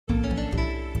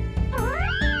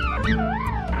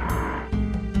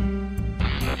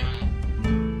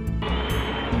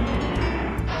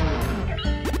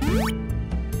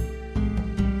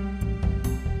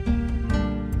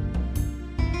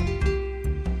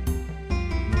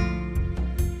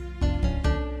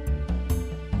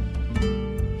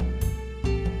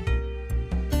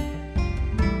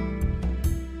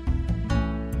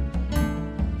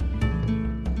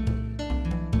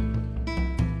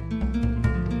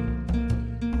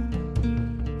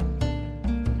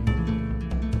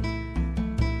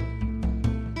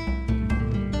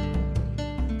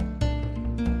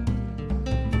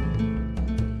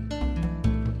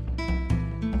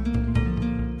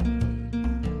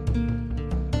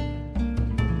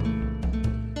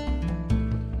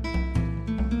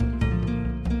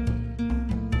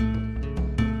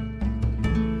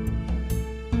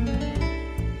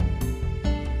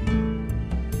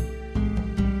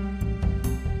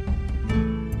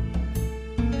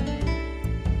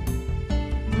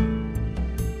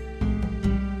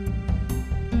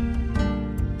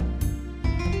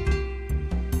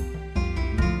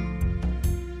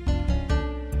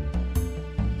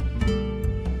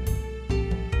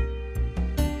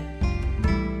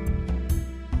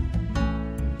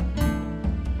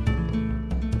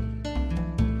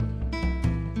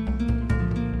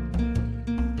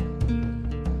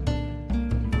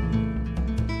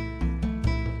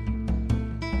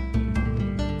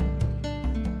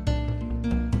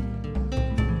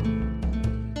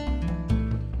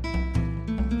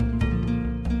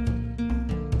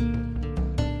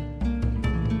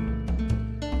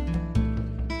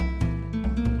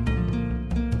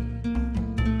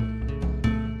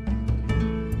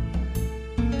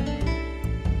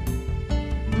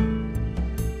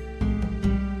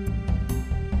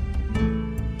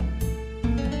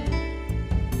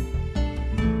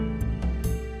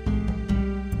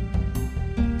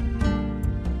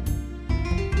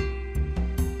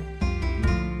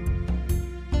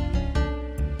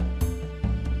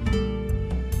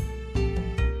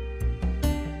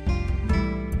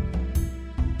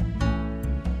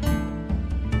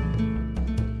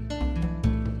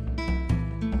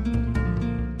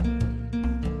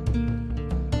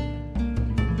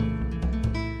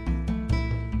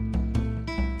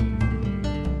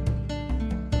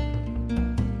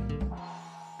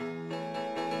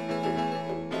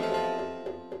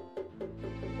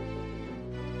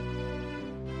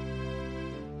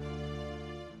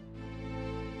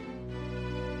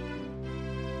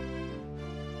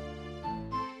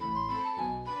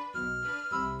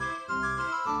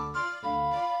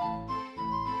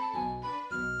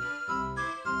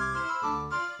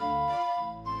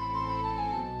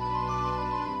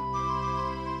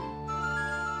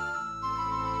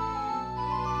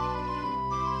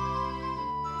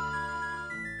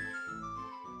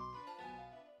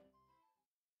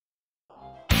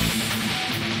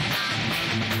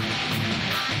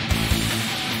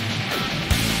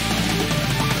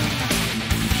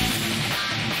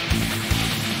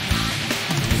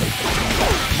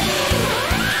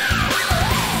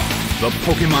The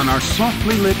Pokémon are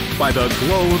softly lit by the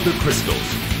glow of the crystals.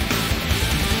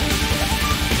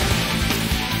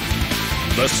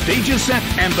 The stage is set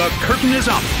and the curtain is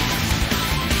up.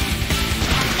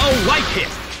 A light hit.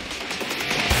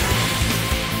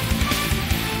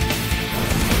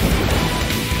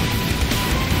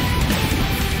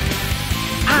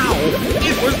 Ow!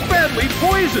 It was badly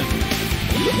poisoned.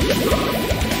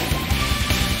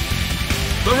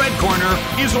 The red corner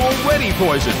is already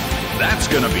poisoned. That's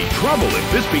gonna be trouble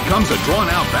if this becomes a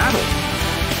drawn-out battle.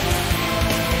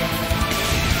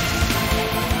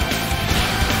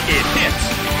 It hits.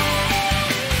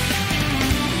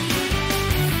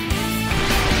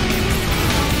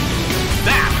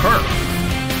 That hurt.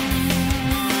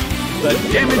 The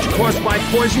damage caused by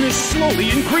poison is slowly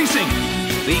increasing.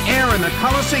 The air in the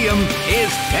Colosseum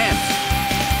is tense.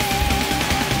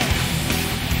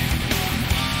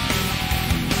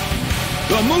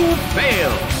 The move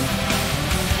fails.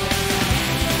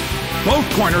 Both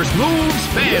corners' moves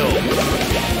fail.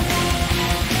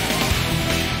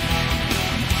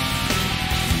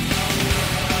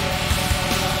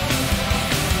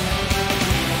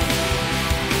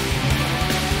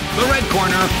 The red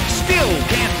corner still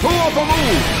can't pull off a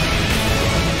move.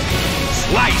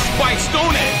 Sliced by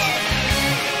Stone Edge.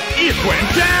 It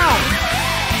went down.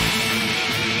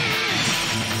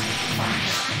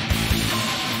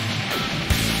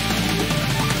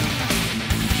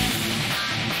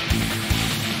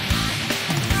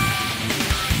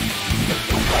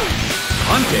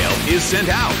 Huntail is sent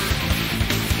out.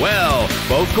 Well,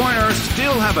 both corners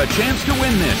still have a chance to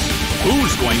win this.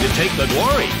 Who's going to take the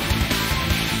glory?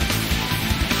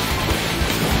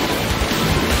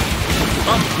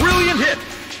 A brilliant hit!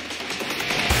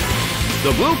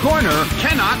 The blue corner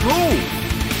cannot move.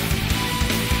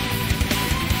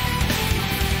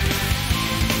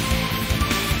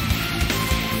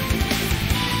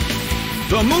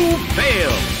 The move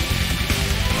fails.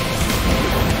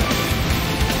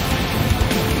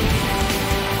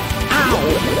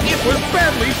 It was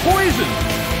badly poisoned!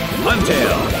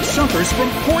 Huntail suffers from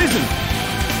poison.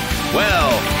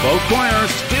 Well, both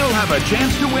corners still have a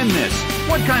chance to win this.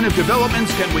 What kind of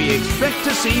developments can we expect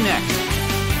to see next?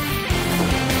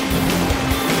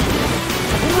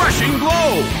 Rushing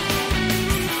blow!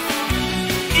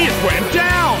 It went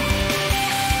down!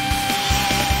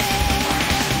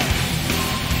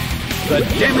 The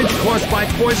damage caused by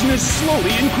poison is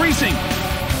slowly increasing.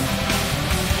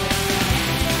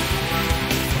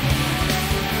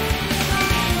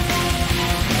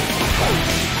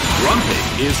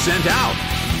 Grumpig is sent out.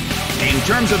 In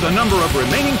terms of the number of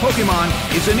remaining Pokémon,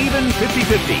 it's an even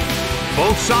 50-50.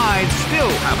 Both sides still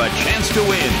have a chance to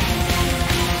win.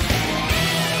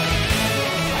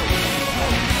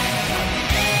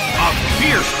 A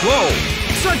fierce blow!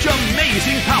 Such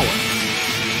amazing power!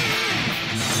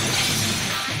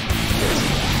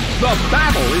 The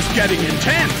battle is getting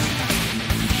intense!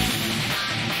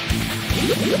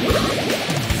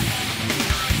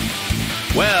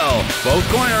 Well, both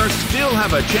corners still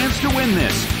have a chance to win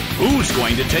this. Who's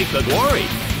going to take the glory?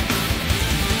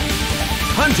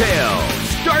 Huntail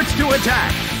starts to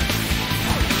attack.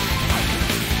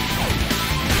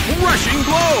 Rushing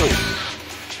blow.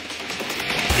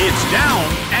 It's down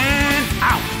and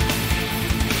out.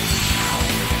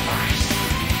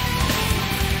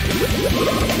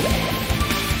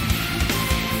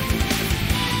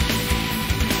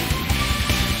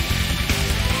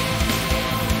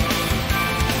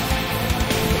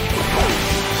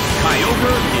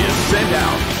 Kyogre is sent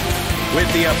out.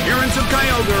 With the appearance of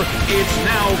Kyogre, it's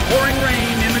now pouring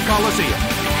rain in the Colosseum.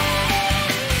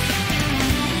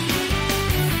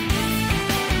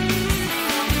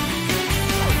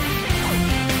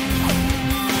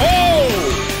 Oh!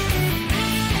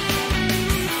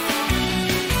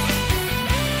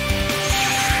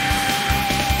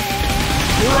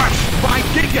 Crushed by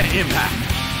Giga Impact.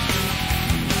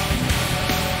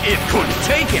 It couldn't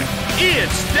take it.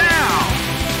 It's down.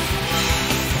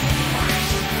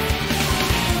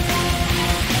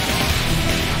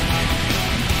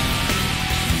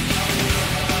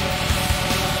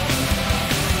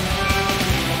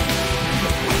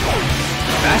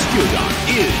 Bastiodon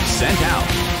is sent out.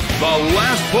 The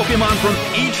last Pokémon from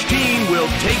each team will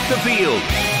take the field.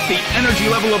 The energy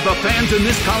level of the fans in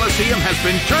this Colosseum has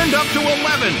been turned up to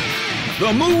 11.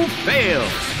 The move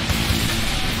fails.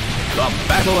 The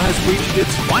battle has reached its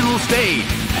final stage,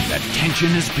 and the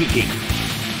tension is peaking.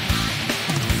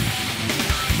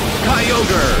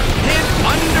 Kyogre hit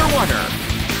underwater.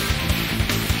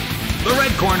 The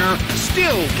red corner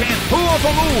still can't pull off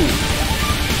a move.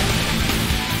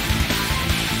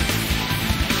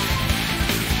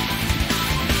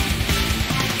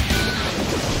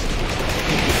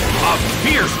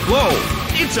 Fierce blow.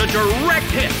 It's a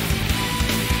direct hit.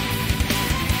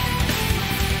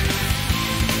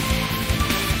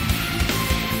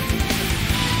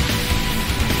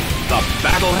 The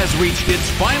battle has reached its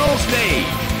final stage.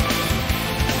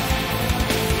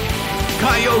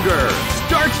 Kyogre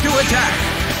starts to attack.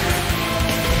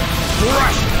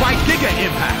 Crushed by Giga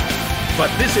Impact.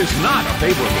 But this is not a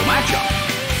favorable matchup.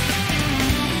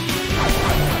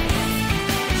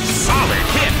 Solid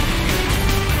hit.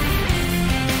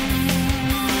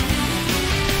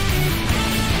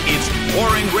 It's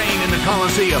pouring rain in the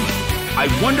Coliseum. I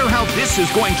wonder how this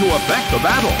is going to affect the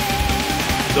battle.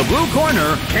 The blue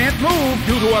corner can't move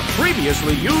due to a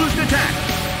previously used attack.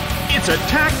 Its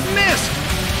attack missed.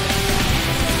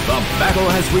 The battle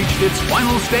has reached its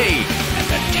final stage, and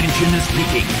the tension is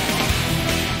peaking.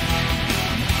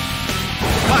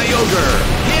 Kyogre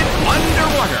hit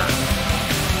underwater.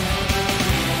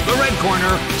 The red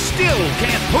corner still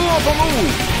can't pull off a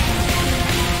move.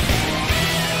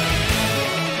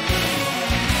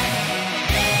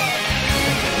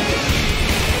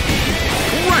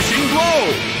 Crushing blow.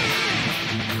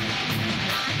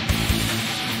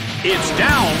 It's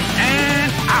down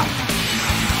and out.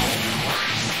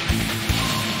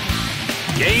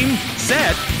 Game,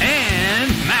 set,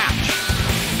 and match.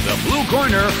 The blue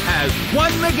corner has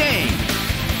won the game.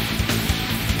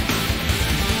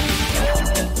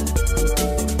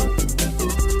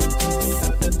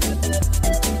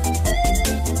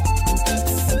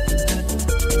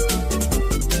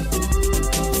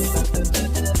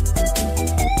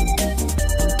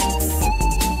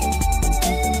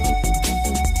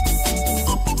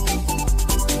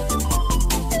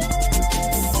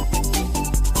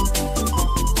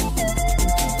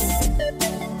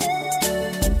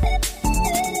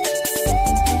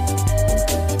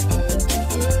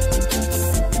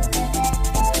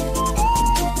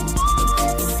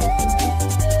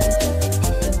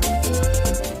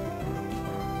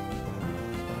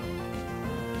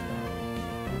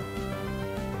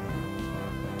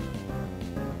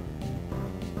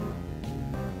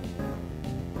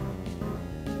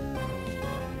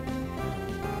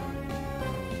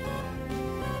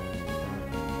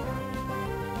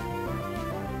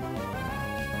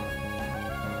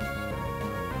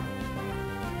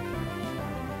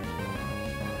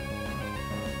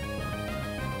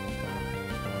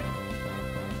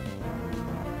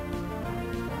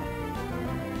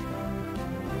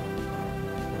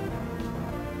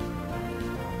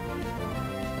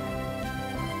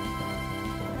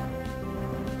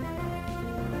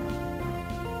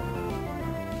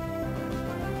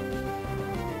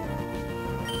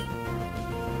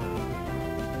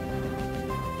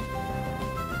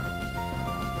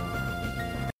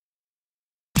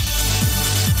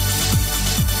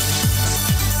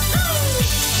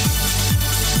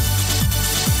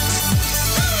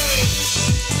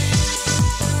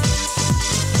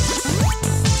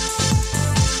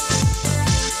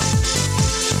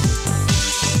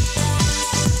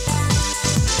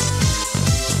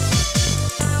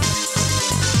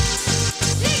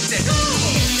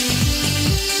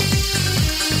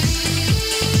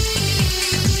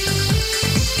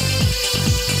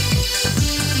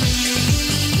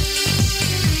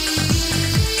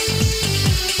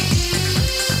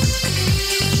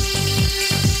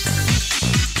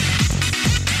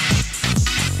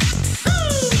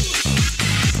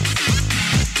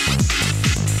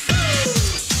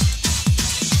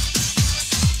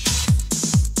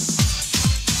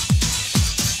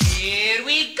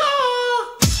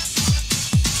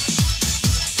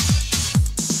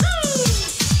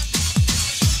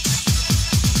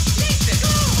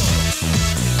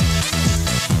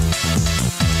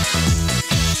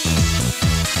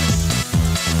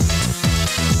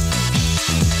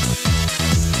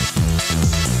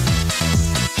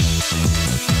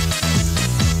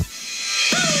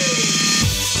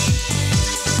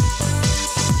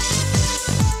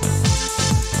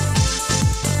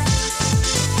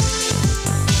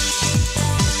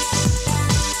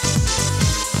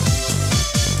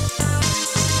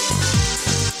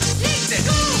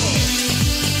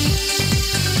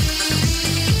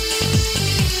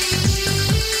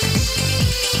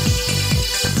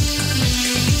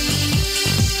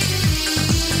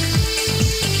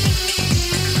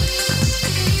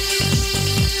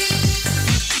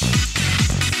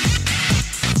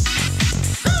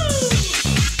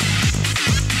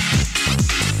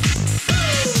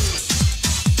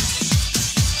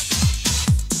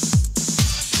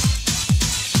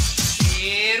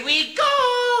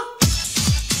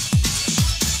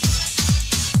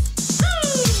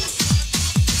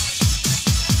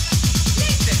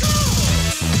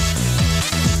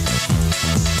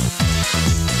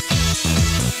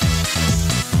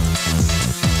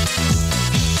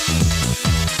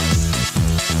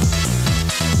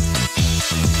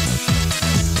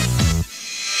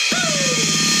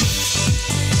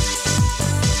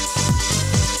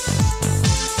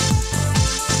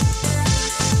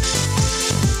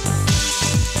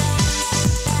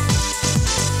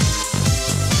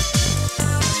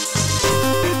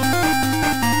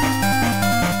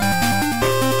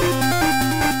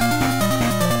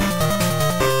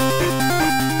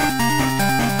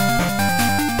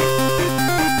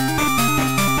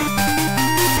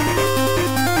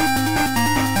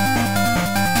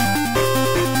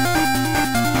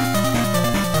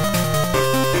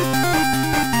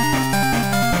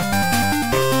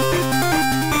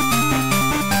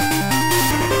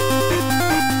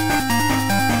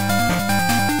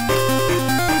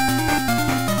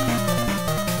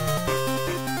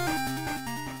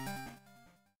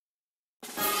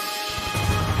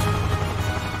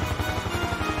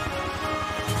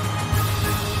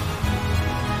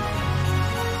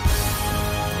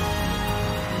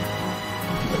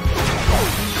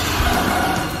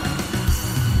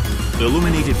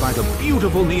 Illuminated by the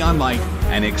beautiful neon light,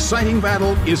 an exciting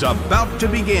battle is about to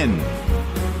begin.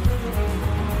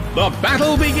 The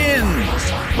battle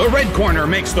begins! The red corner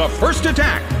makes the first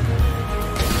attack.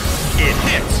 It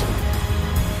hits.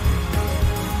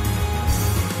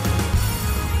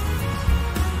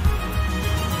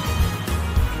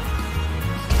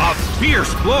 A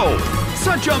fierce blow!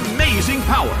 Such amazing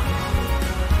power!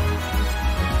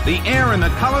 The air in the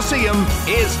Colosseum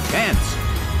is tense.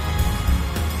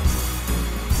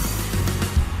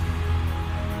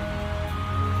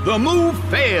 The move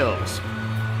fails.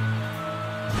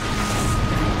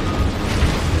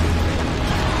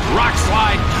 Rock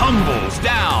slide tumbles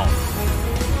down.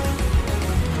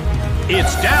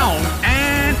 It's down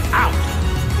and out.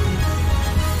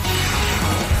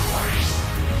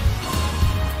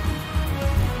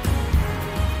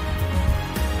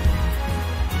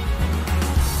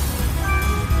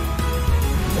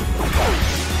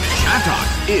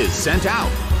 Chatot is sent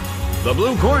out. The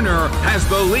blue corner has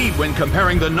the lead when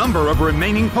comparing the number of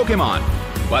remaining Pokémon,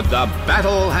 but the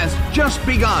battle has just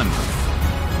begun.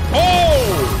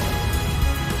 Oh!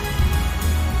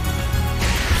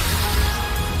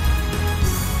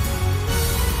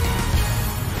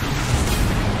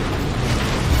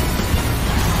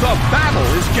 The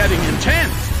battle is getting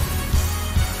intense.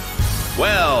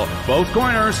 Well, both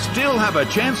corners still have a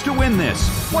chance to win this.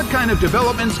 What kind of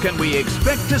developments can we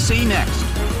expect to see next?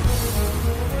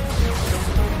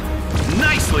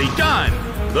 Nicely done!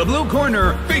 The blue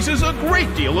corner faces a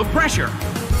great deal of pressure.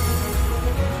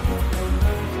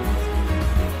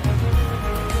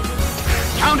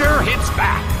 Counter hits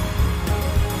back.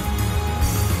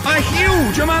 A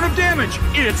huge amount of damage.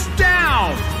 It's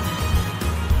down.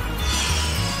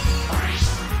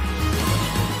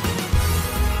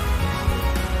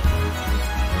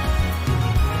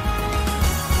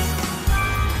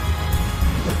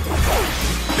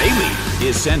 Bayleef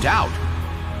is sent out.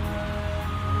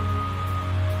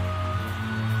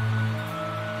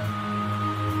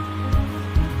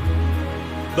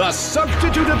 The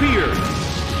substitute appears.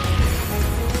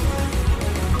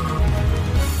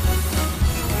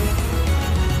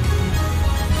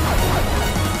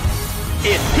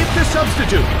 It hit the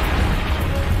substitute.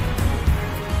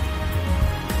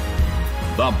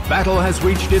 The battle has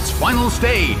reached its final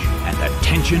stage, and the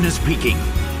tension is peaking.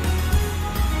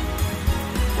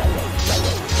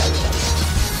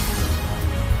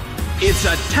 Its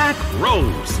attack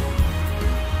rose.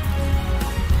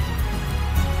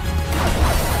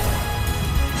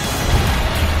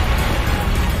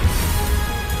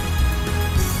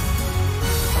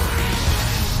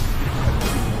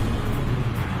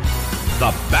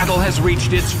 The battle has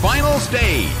reached its final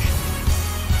stage.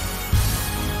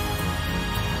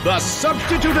 The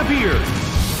substitute appears.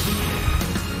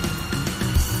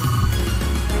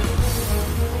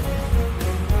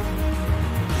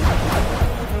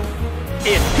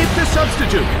 It hit the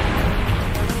substitute.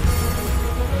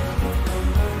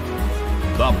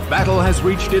 The battle has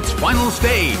reached its final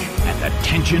stage, and the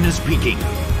tension is peaking.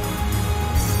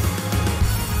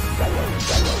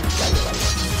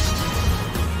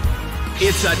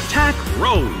 Its attack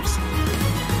rose.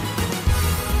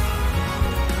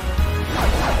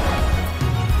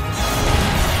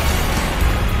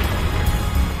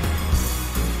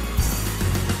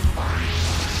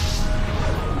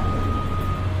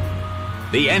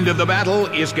 The end of the battle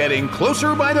is getting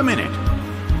closer by the minute.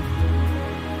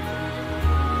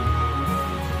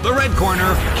 The red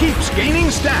corner keeps gaining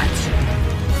stats.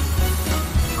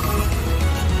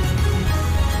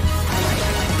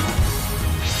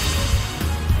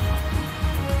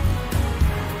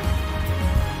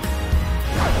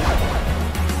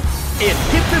 It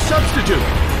hit the substitute.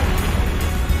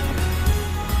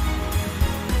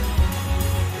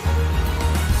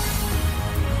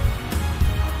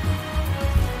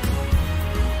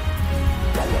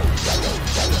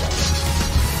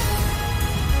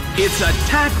 Its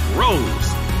attack rose.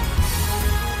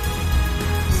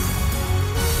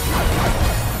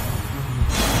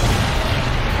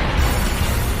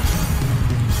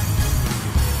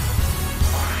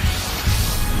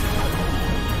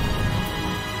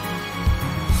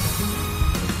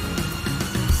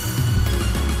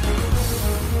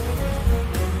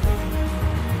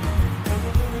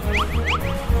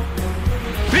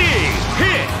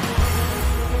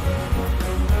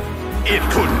 It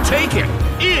couldn't take it.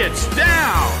 It's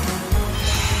down.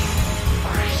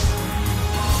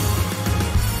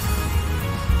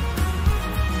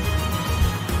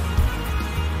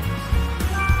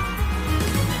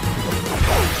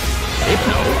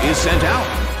 Hypno is sent out.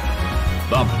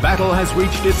 The battle has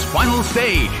reached its final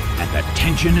stage, and the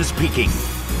tension is peaking.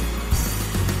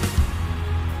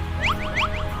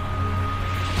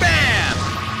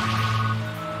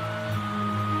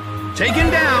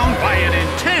 Taken down by an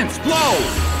intense blow.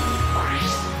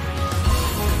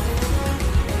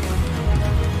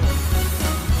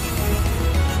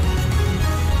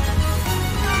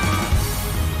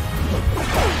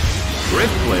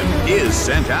 Drifblim is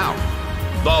sent out.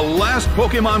 The last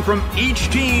Pokémon from each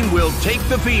team will take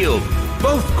the field.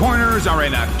 Both corners are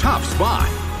in a tough spot.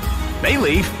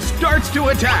 Bayleef starts to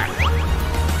attack.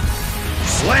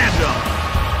 Slammed him.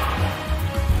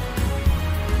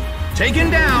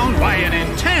 Taken down by an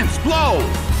intense blow.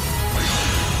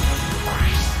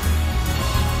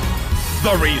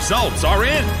 The results are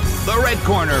in. The red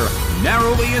corner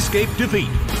narrowly escaped defeat.